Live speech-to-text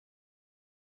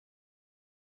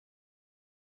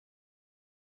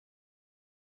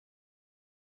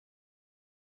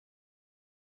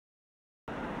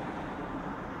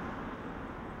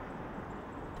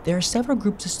There are several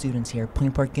groups of students here at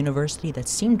Point Park University that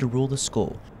seem to rule the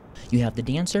school. You have the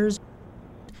dancers,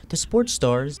 the sports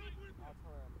stars,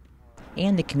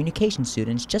 and the communication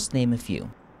students, just to name a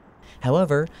few.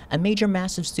 However, a major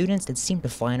mass of students that seem to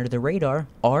fly under the radar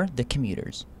are the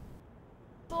commuters.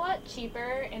 It's a lot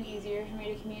cheaper and easier for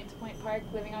me to commute to Point Park.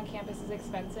 Living on campus is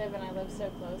expensive and I live so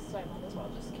close, so I might as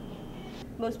well just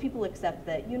commute. Most people accept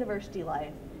that university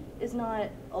life is not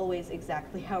always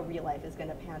exactly how real life is going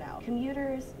to pan out.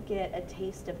 Commuters get a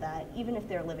taste of that even if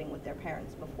they're living with their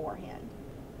parents beforehand.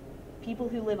 People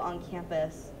who live on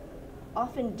campus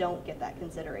often don't get that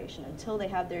consideration until they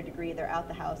have their degree, they're out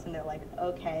the house, and they're like,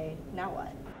 okay, now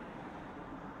what?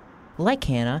 Like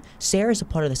Hannah, Sarah is a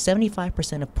part of the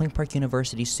 75% of Point Park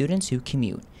University students who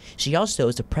commute. She also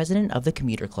is the president of the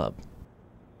Commuter Club.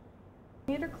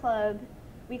 Commuter Club,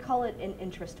 we call it an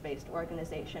interest-based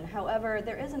organization. However,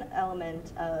 there is an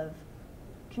element of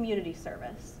community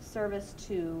service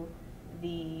to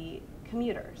the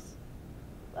commuters.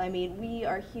 I mean, we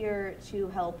are here to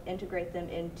help integrate them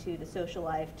into the social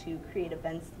life, to create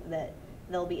events that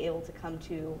they'll be able to come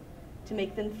to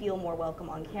make them feel more welcome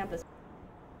on campus.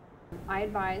 I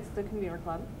advise the Commuter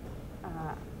Club.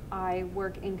 I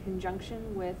work in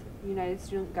conjunction with United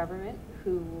Student Government,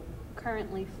 who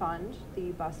currently fund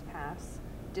the bus pass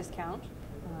discount.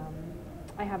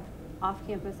 I have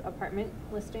off-campus apartment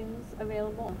listings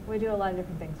available. We do a lot of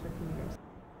different things for commuters.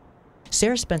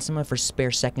 Sarah spent some of her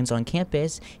spare seconds on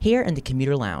campus here in the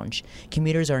Commuter Lounge.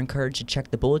 Commuters are encouraged to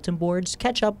check the bulletin boards,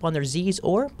 catch up on their Z's,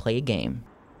 or play a game.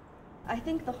 I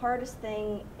think the hardest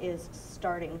thing is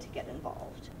starting to get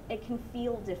involved. It can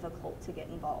feel difficult to get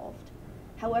involved.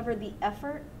 However, the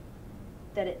effort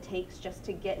that it takes just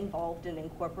to get involved and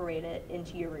incorporate it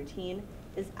into your routine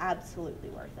is absolutely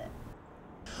worth it.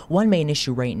 One main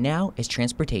issue right now is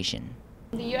transportation.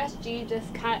 The USG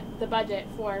just cut the budget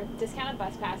for discounted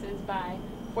bus passes by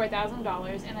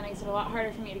 $4,000, and that makes it a lot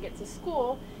harder for me to get to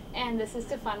school, and this is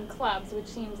to fund clubs, which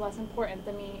seems less important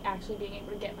than me actually being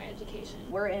able to get my education.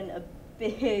 We're in a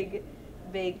big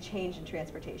change in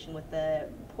transportation with the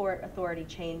Port Authority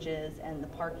changes and the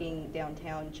parking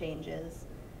downtown changes.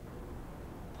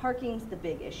 Parking's the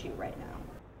big issue right now.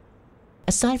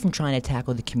 Aside from trying to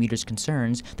tackle the commuters'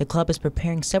 concerns, the club is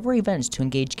preparing several events to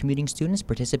engage commuting students'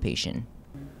 participation.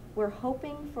 We're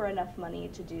hoping for enough money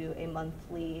to do a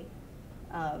monthly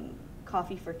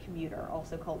Coffee for Commuter,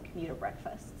 also called Commuter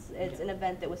Breakfasts. It's an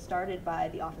event that was started by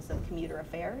the Office of Commuter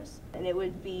Affairs, and it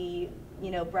would be,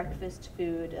 breakfast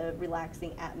food, a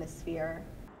relaxing atmosphere.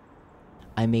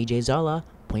 I'm AJ Zala,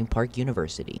 Point Park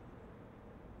University.